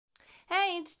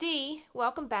Hi, it's Dee.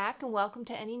 Welcome back and welcome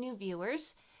to any new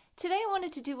viewers. Today I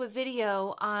wanted to do a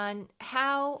video on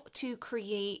how to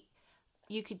create,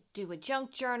 you could do a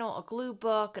junk journal, a glue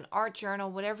book, an art journal,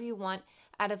 whatever you want,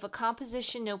 out of a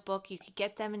composition notebook. You could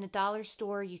get them in a dollar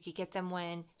store. You could get them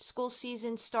when school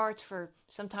season starts for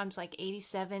sometimes like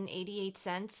 87, 88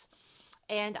 cents.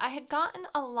 And I had gotten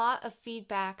a lot of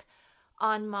feedback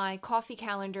on my coffee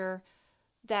calendar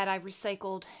that I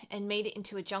recycled and made it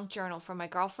into a junk journal for my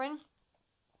girlfriend.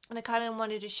 And I kind of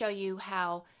wanted to show you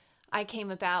how I came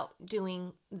about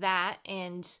doing that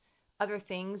and other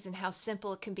things and how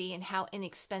simple it can be and how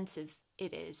inexpensive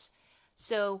it is.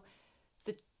 So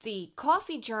the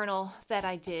coffee journal that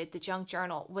I did, the junk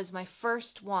journal, was my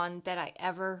first one that I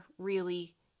ever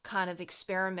really kind of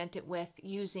experimented with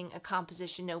using a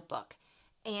composition notebook.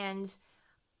 And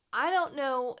I don't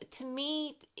know, to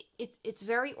me, it's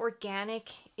very organic.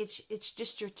 It's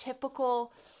just your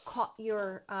typical,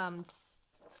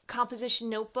 composition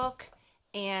notebook,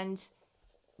 and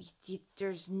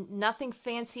there's nothing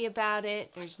fancy about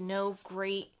it. There's no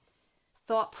great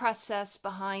thought process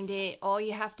behind it. All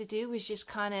you have to do is just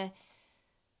kind of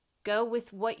go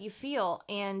with what you feel.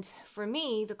 And for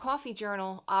me, the coffee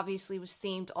journal obviously was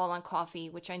themed all on coffee,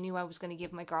 which I knew I was going to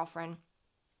give my girlfriend.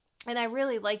 And I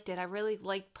really liked it. I really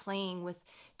liked playing with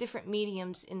different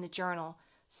mediums in the journal.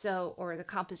 So, or the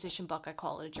composition book, I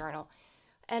call it a journal.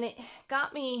 And it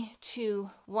got me to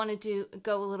want to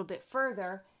go a little bit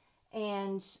further.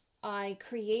 And I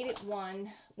created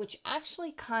one which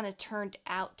actually kind of turned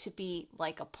out to be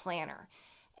like a planner.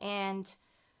 And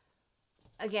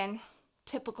again,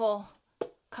 typical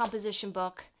composition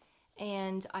book.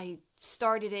 And I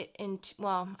started it in,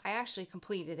 well, I actually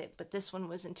completed it, but this one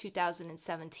was in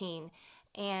 2017.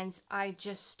 And I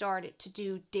just started to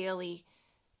do daily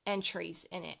entries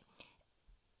in it.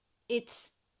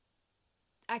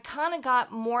 I kind of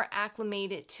got more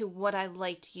acclimated to what I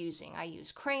liked using. I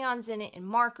use crayons in it, and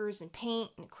markers, and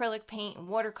paint, and acrylic paint, and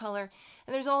watercolor,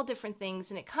 and there's all different things,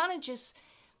 and it kind of just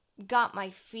got my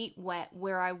feet wet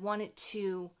where I wanted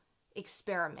to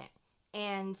experiment.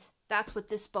 And that's what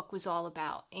this book was all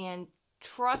about. And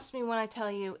trust me when I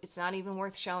tell you, it's not even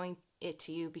worth showing it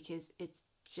to you because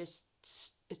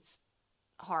it's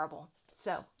horrible.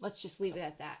 So let's just leave it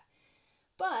at that.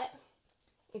 But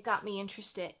it got me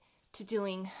interested to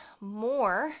doing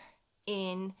more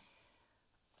I'm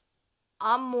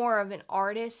more of an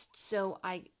artist, so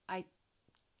I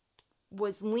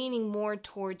was leaning more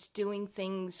towards doing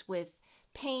things with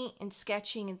paint and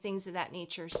sketching and things of that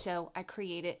nature. So I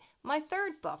created my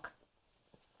third book,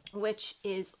 which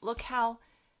is, look how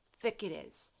thick it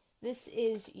is. This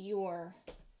is your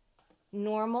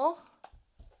normal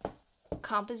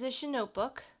composition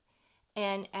notebook.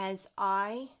 And as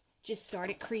I just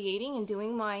started creating and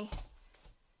doing my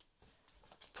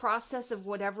process of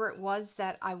whatever it was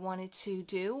that I wanted to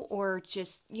do, or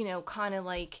just, kind of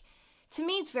like, to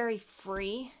me, it's very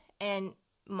free and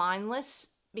mindless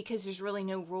because there's really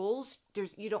no rules.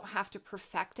 You don't have to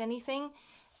perfect anything.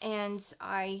 And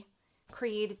I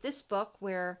created this book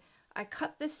where I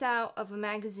cut this out of a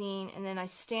magazine and then I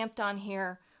stamped on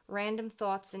here random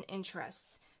thoughts and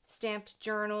interests. Stamped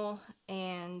journal,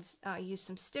 and used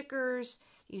some stickers,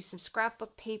 used some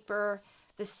scrapbook paper.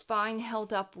 The spine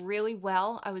held up really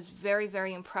well. I was very,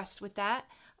 very impressed with that.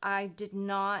 I did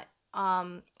not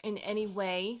in any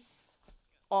way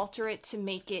alter it to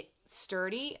make it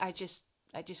sturdy. I just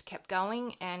kept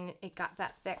going and it got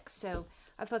that thick. So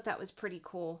I thought that was pretty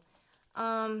cool.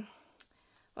 What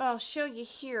I'll show you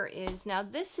here is, now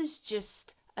this is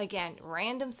just, again,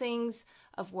 random things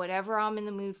of whatever I'm in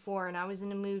the mood for. And I was in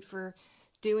the mood for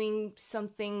doing some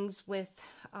things with,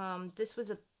 this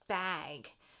was a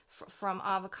bag from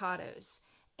avocados.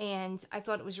 And I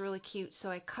thought it was really cute.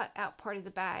 So I cut out part of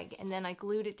the bag and then I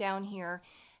glued it down here.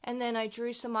 And then I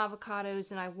drew some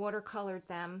avocados and I watercolored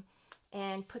them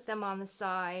and put them on the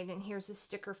side. And here's a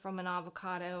sticker from an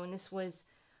avocado. And this was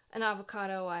an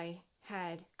avocado I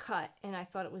had cut. And I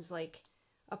thought it was like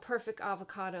a perfect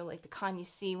avocado, like the kind you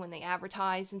see when they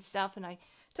advertise and stuff. And I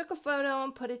took a photo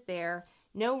and put it there.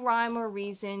 No rhyme or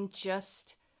reason,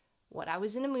 just what I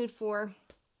was in the mood for.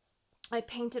 I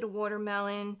painted a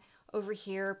watermelon over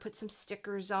here, put some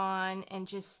stickers on, and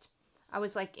just, I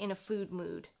was like in a food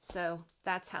mood. So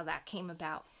that's how that came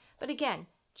about. But again,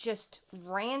 just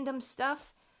random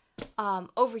stuff.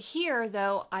 Over here,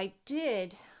 though, I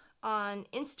did on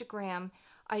Instagram,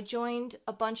 I joined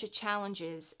a bunch of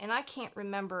challenges, and I can't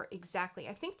remember exactly.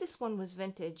 I think this one was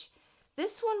vintage.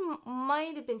 This one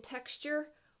might have been texture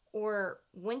or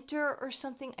winter or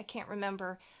something. I can't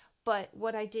remember. But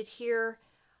what I did here,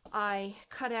 I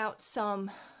cut out some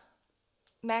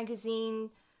magazine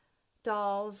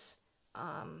dolls.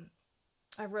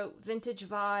 I wrote vintage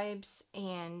vibes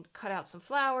and cut out some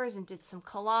flowers and did some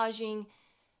collaging.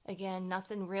 Again,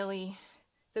 nothing really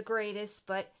the greatest,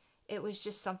 but it was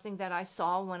just something that I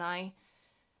saw when I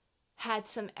had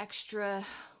some extra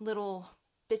little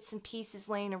bits and pieces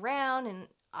laying around, and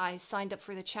I signed up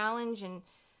for the challenge, and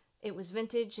it was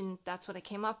vintage, and that's what I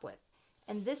came up with.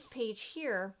 And this page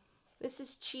here, this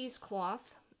is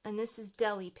cheesecloth, and this is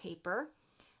deli paper,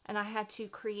 and I had to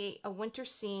create a winter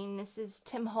scene. This is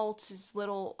Tim Holtz's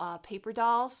little paper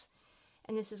dolls,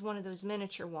 and this is one of those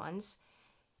miniature ones.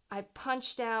 I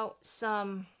punched out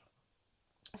some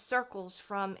circles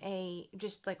from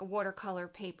just like a watercolor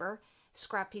paper,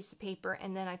 scrap piece of paper,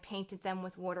 and then I painted them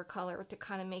with watercolor to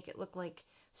kind of make it look like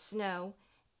snow.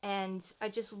 And I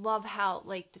just love how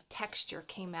like the texture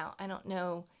came out. I don't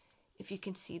know if you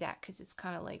can see that because it's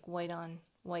kind of like white on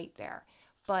white there,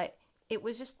 but it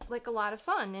was just like a lot of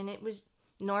fun. And it was,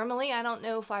 normally I don't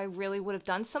know if I really would have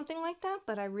done something like that,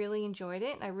 but I really enjoyed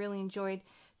it. I really enjoyed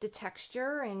the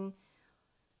texture and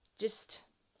just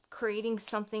creating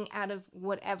something out of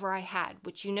whatever I had,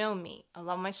 which you know me. I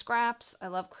love my scraps. I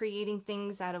love creating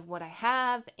things out of what I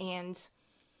have, and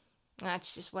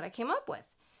that's just what I came up with.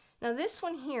 Now this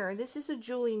one here, this is a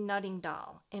Julie Nutting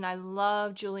doll, and I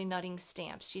love Julie Nutting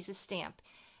stamps. She's a stamp.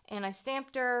 And I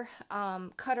stamped her,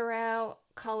 cut her out,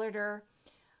 colored her.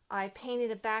 I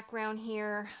painted a background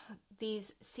here.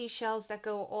 These seashells that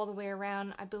go all the way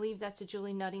around, I believe that's a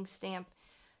Julie Nutting stamp.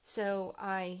 So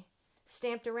I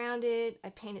stamped around it. I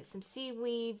painted some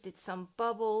seaweed, did some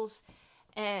bubbles,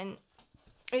 and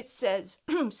it says,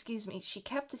 excuse me, she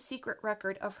kept a secret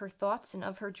record of her thoughts and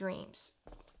of her dreams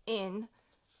in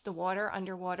the water,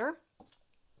 underwater,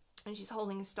 and she's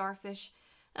holding a starfish.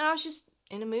 And I was just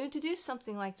in a mood to do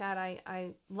something like that.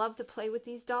 I love to play with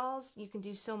these dolls. You can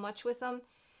do so much with them,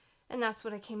 and that's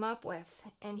what I came up with.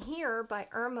 And here, by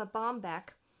Irma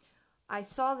Bombeck, I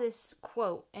saw this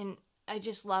quote, and I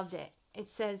just loved it. It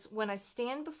says, "When I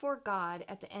stand before God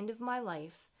at the end of my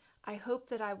life, I hope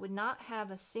that I would not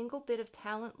have a single bit of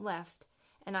talent left,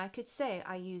 and I could say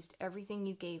I used everything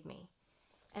you gave me."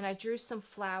 And I drew some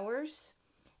flowers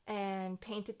and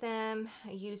painted them.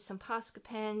 I used some Posca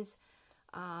pens,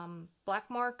 black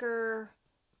marker,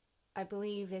 I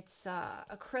believe it's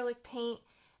acrylic paint,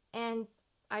 and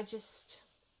I just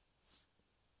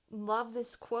love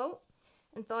this quote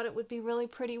and thought it would be really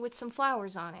pretty with some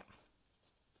flowers on it.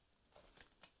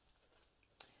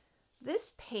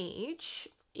 This page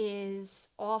is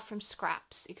all from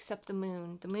scraps except the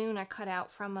moon. The moon I cut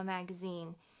out from a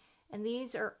magazine. And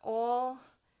these are all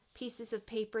pieces of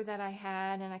paper that I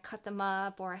had, and I cut them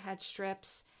up, or I had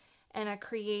strips, and I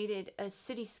created a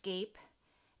cityscape.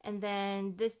 And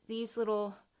then these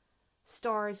little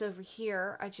stars over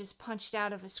here I just punched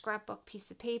out of a scrapbook piece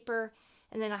of paper,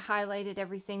 and then I highlighted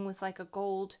everything with like a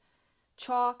gold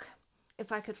chalk.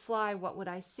 If I could fly, what would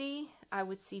I see? I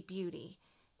would see beauty.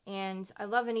 And I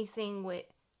love anything with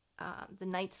the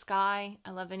night sky.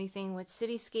 I love anything with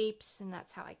cityscapes, and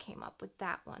that's how I came up with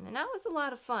that one. And that was a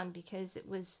lot of fun because it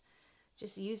was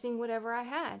just using whatever I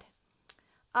had.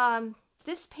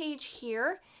 This page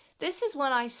here, this is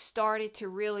when I started to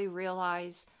really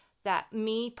realize that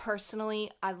me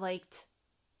personally, I liked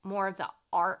more of the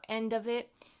art end of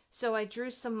it. So I drew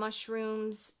some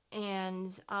mushrooms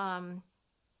and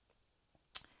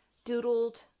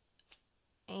doodled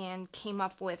and came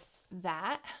up with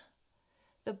that.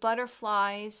 The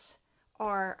butterflies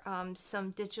are some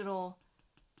digital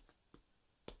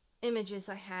images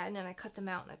I had, and I cut them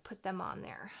out and I put them on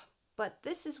there. But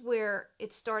this is where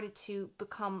it started to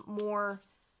become more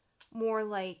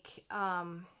like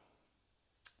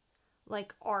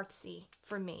artsy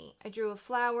for me. I drew a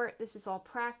flower. This is all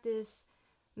practice.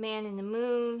 Man in the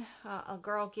moon, a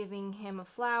girl giving him a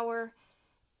flower,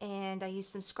 and I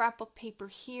used some scrapbook paper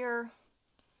here.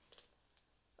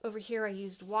 Over here I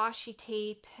used washi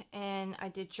tape, and I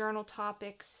did journal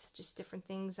topics, just different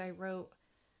things I wrote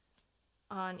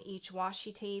on each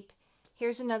washi tape.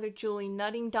 Here's another Julie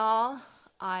Nutting doll.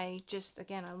 I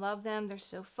love them. They're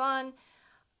so fun.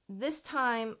 This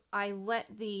time I let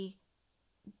the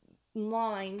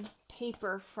line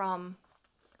paper from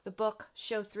the book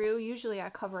show through. Usually I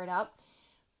cover it up,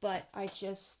 but I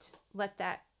just let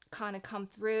that kind of come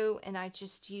through, and I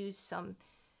just used some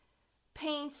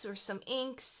paints or some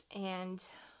inks and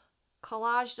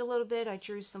collaged a little bit. I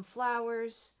drew some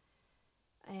flowers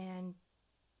and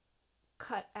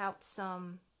cut out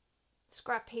some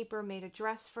scrap paper, made a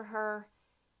dress for her,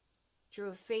 drew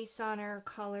a face on her,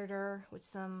 colored her with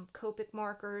some Copic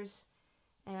markers,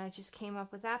 and I just came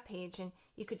up with that page. And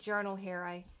you could journal here.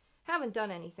 I haven't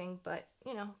done anything, but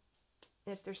you know,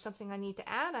 if there's something I need to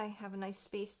add, I have a nice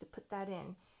space to put that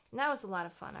in. And that was a lot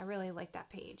of fun. I really like that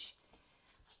page.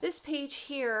 This page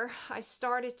here, I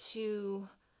started to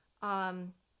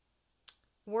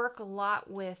work a lot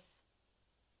with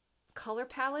color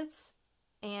palettes,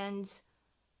 and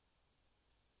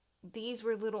these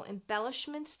were little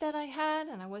embellishments that I had,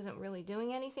 and I wasn't really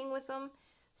doing anything with them,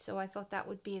 so I thought that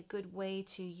would be a good way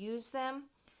to use them.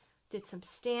 Did some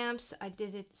stamps. I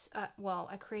did it, well,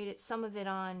 I created some of it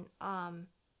on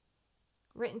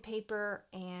written paper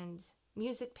and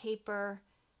music paper.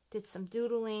 Did some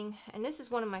doodling, and this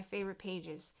is one of my favorite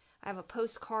pages. I have a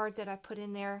postcard that I put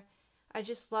in there. I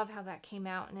just love how that came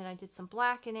out, and then I did some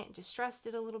black in it and distressed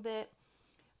it a little bit.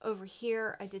 Over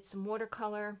here, I did some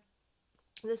watercolor.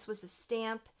 This was a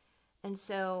stamp, and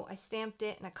so I stamped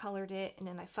it and I colored it, and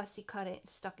then I fussy cut it and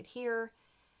stuck it here.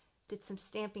 Did some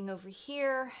stamping over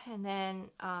here, and then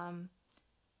I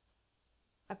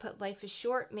put "Life is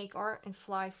short, make art, and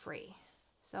fly free."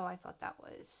 So I thought that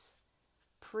was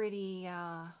pretty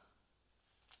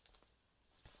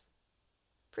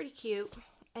cute.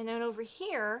 And then over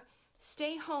here,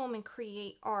 "Stay home and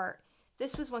create art."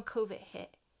 This was when COVID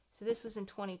hit, so this was in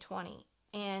 2020,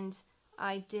 and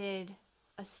I did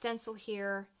a stencil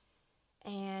here,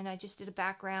 and I just did a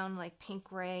background like pink,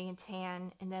 gray, and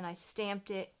tan, and then I stamped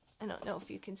it. I don't know if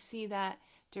you can see that.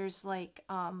 There's like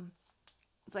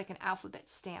it's like an alphabet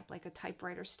stamp, like a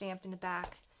typewriter stamp in the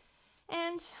back,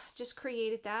 and just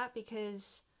created that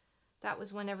because that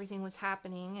was when everything was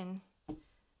happening and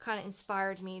kind of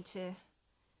inspired me to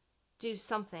do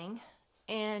something.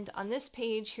 And on this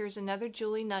page, here's another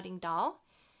Julie Nutting doll,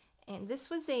 and this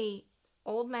was a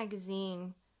old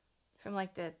magazine from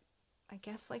like the, I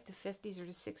guess like the 50s or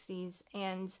the 60s,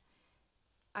 and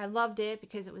I loved it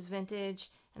because it was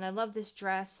vintage, and I loved this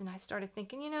dress, and I started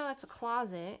thinking, you know, that's a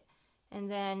closet. And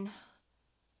then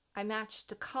I matched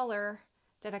the color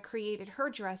that I created her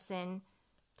dress in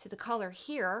to the color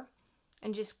here,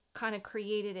 and just kind of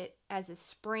created it as a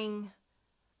spring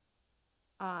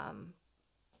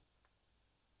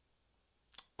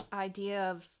idea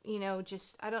of, you know,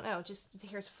 just, I don't know, just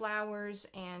here's flowers,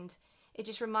 and it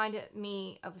just reminded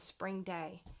me of a spring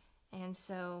day. And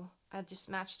so I just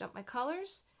matched up my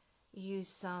colors,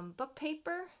 used some book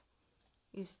paper,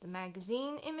 used the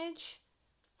magazine image,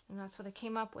 and that's what I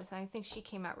came up with. I think she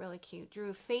came out really cute. Drew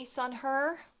a face on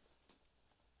her,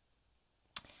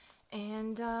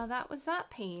 and that was that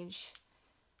page.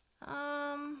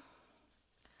 And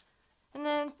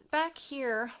then back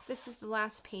here, this is the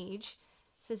last page.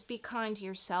 It says "Be kind to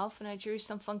yourself," and I drew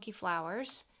some funky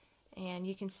flowers, and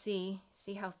you can see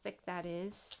how thick that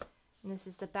is. And this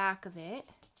is the back of it,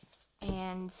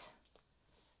 and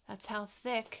that's how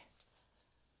thick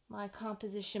my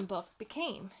composition book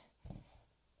became.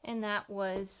 And that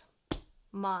was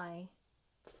my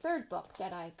third book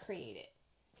that I created.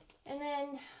 And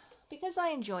then, because I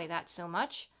enjoy that so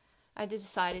much, I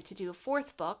decided to do a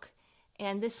fourth book.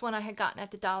 And this one I had gotten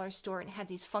at the dollar store, and it had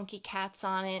these funky cats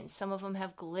on it, and some of them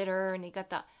have glitter, and they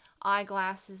got the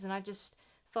eyeglasses, and I just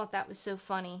thought that was so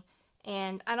funny.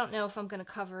 And I don't know if I'm going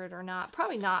to cover it or not.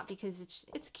 Probably not, because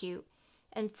it's cute.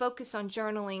 And Focus on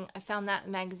Journaling, I found that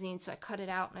in the magazine, so I cut it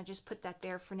out, and I just put that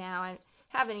there for now. I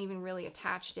haven't even really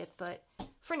attached it, but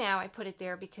for now I put it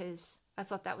there because I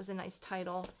thought that was a nice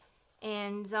title.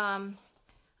 And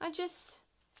I just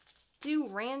do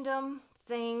random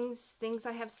things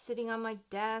I have sitting on my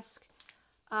desk.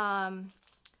 I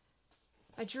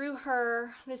drew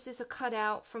her. This is a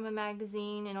cutout from a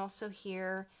magazine, and also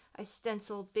here I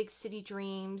stenciled Big City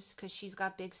Dreams because she's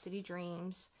got big city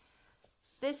dreams.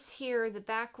 This here, the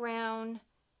background,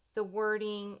 the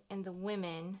wording, and the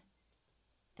women,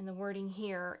 and the wording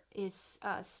here is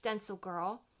Stencil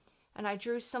Girl. And I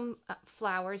drew some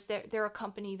flowers. They're a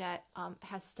company that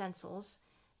has stencils,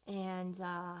 and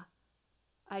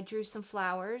I drew some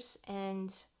flowers,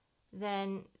 and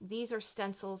then these are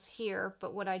stencils here,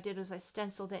 but what I did was I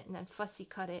stenciled it and then fussy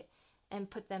cut it and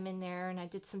put them in there, and I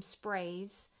did some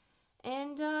sprays,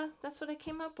 and that's what I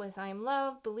came up with. I am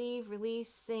love, believe, release,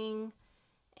 sing,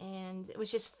 and it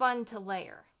was just fun to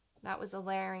layer. That was a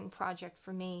layering project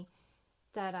for me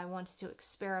that I wanted to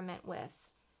experiment with.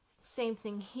 Same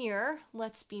thing here.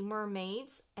 Let's be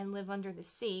mermaids and live under the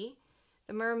sea.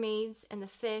 The mermaids and the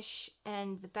fish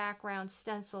and the background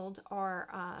stenciled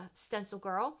are Stencil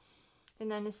Girl. And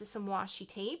then this is some washi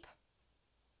tape.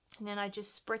 And then I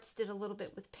just spritzed it a little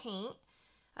bit with paint.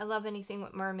 I love anything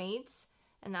with mermaids.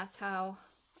 And that's how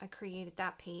I created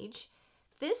that page.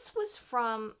 This was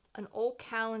from an old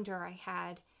calendar I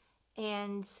had.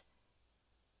 And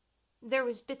there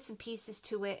was bits and pieces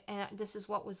to it. And this is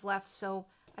what was left. So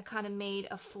I kind of made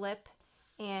a flip.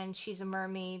 And she's a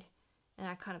mermaid. And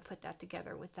I kind of put that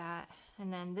together with that.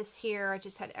 And then this here, I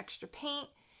just had extra paint.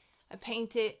 I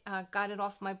painted, got it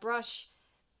off my brush,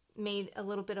 made a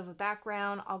little bit of a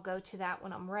background. I'll go to that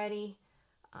when I'm ready.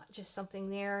 Just something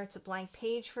there. It's a blank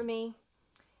page for me.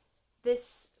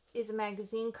 This is a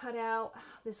magazine cutout.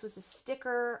 This was a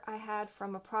sticker I had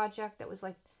from a project that was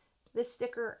like this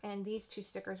sticker, and these two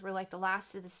stickers were like the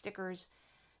last of the stickers,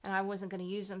 and I wasn't going to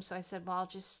use them, so I said, well, I'll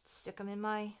just stick them in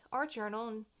my art journal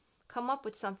and come up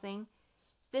with something.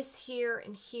 This here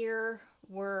and here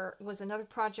was another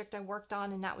project I worked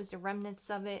on, and that was the remnants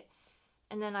of it.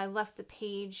 And then I left the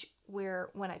page where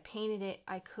when I painted it,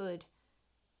 I could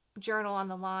journal on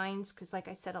the lines, because like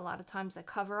I said, a lot of times I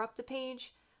cover up the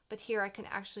page, but here I can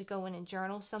actually go in and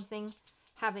journal something.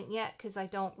 Haven't yet, because I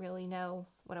don't really know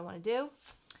what I want to do.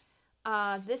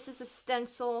 This is a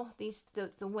stencil,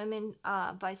 the women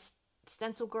by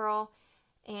Stencil Girl,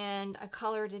 and I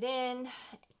colored it in,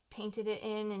 painted it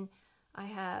in, and I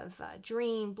have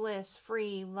dream, bliss,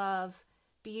 free, love,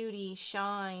 beauty,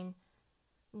 shine,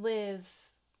 live,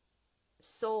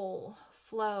 soul,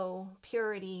 flow,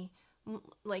 purity,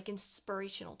 like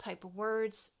inspirational type of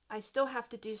words. I still have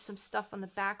to do some stuff on the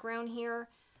background here,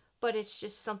 but it's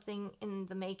just something in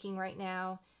the making right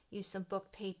now. Use some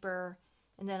book paper,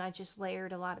 and then I just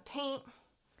layered a lot of paint.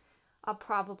 I'll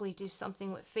probably do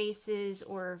something with faces,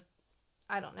 or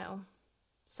I don't know,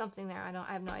 something there.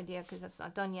 I have no idea, because that's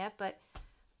not done yet, but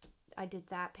I did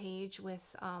that page with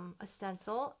a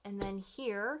stencil. And then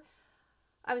here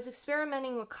I was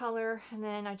experimenting with color, and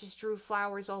then I just drew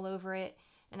flowers all over it,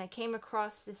 and I came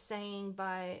across this saying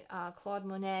by Claude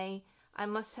Monet, I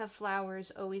must have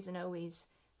flowers always and always.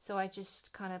 So I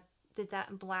just kind of did that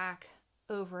in black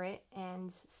over it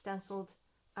and stenciled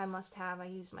I must have. I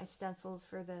used my stencils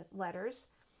for the letters,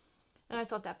 and I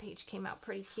thought that page came out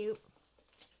pretty cute.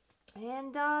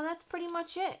 And that's pretty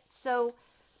much it. So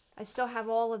I still have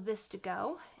all of this to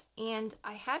go, and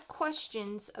I had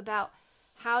questions about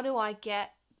how do I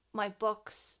get my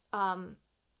books,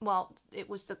 well, it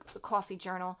was the coffee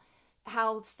journal,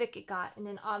 how thick it got. And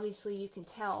then obviously you can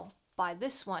tell by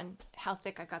this one how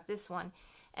thick I got this one.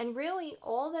 And really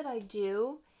all that I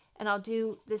do, and I'll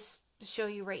do this to show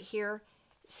you right here.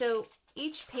 So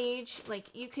each page,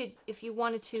 like you could, if you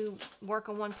wanted to work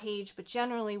on one page, but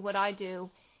generally what I do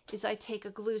is I take a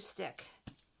glue stick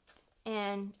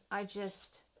and I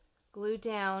just glue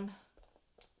down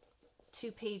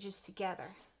 2 pages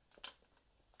together.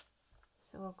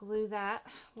 So I'll glue that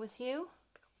with you.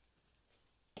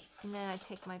 And then I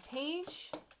take my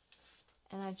page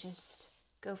and I just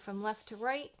go from left to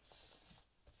right,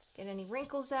 get any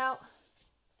wrinkles out,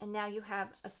 and now you have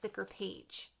a thicker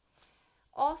page.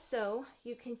 Also,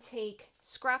 you can take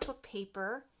scrapbook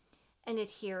paper and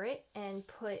adhere it and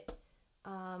put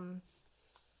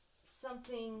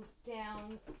something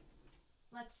down.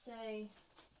 Let's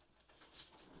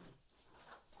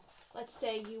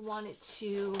say you wanted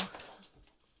to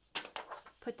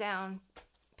put down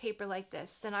paper like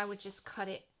this, then I would just cut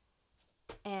it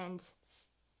and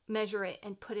measure it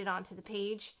and put it onto the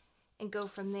page and go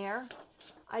from there.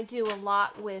 I do a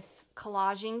lot with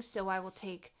collaging, so I will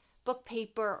take book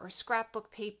paper or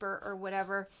scrapbook paper or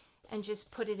whatever and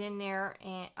just put it in there,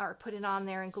 and or put it on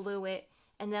there and glue it,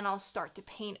 and then I'll start to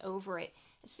paint over it.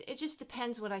 It just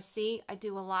depends what I see. I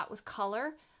do a lot with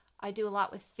color, I do a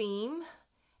lot with theme,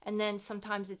 and then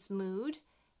sometimes it's mood.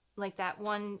 Like that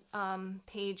one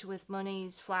page with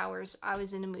Monet's flowers, I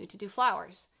was in the mood to do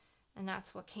flowers, and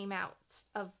that's what came out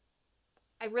of.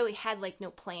 I really had like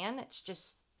no plan, it's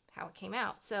just how it came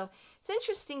out. So it's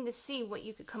interesting to see what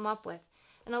you could come up with.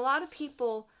 And a lot of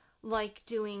people like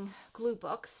doing glue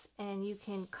books, and you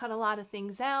can cut a lot of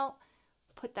things out,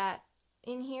 put that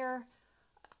in here,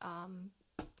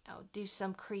 do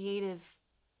some creative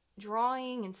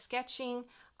drawing and sketching.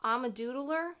 I'm a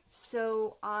doodler,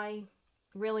 so I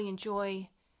really enjoy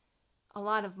a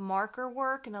lot of marker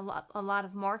work and a lot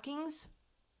of markings.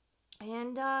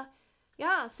 And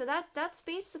yeah, so that's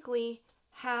basically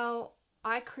how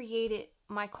I created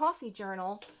my coffee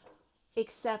journal,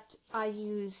 except I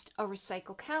used a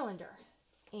recycle calendar.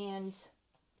 And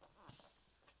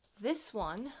this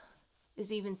one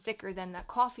is even thicker than that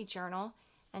coffee journal,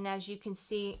 and as you can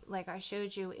see, like I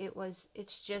showed you,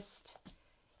 it's just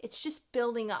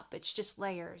building up. It's just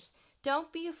layers.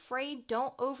 Don't be afraid,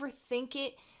 don't overthink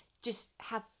it, just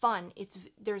have fun.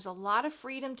 There's a lot of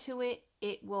freedom to it.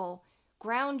 It will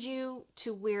ground you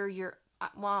to where you're,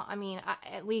 well, I mean,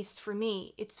 at least for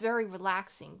me, it's very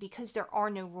relaxing because there are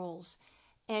no rules.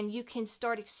 And you can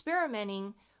start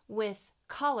experimenting with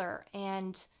color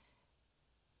and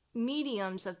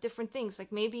mediums of different things.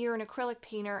 Like maybe you're an acrylic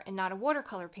painter and not a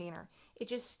watercolor painter.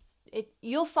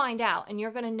 You'll find out, and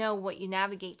you're going to know what you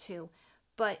navigate to.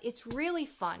 But it's really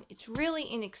fun. It's really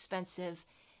inexpensive.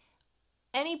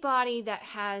 Anybody that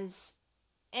has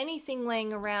anything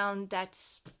laying around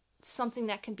that's something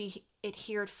that can be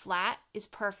adhered flat is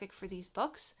perfect for these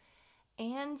books.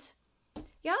 And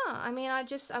yeah, I mean,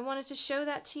 I wanted to show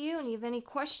that to you. And if you have any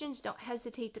questions, don't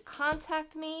hesitate to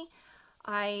contact me.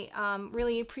 I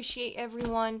really appreciate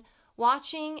everyone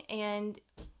watching, and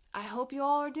I hope you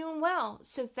all are doing well.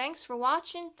 So thanks for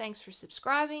watching. Thanks for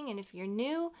subscribing. And if you're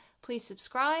new, please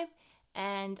subscribe.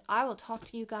 And I will talk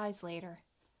to you guys later.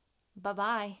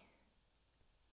 Bye-bye.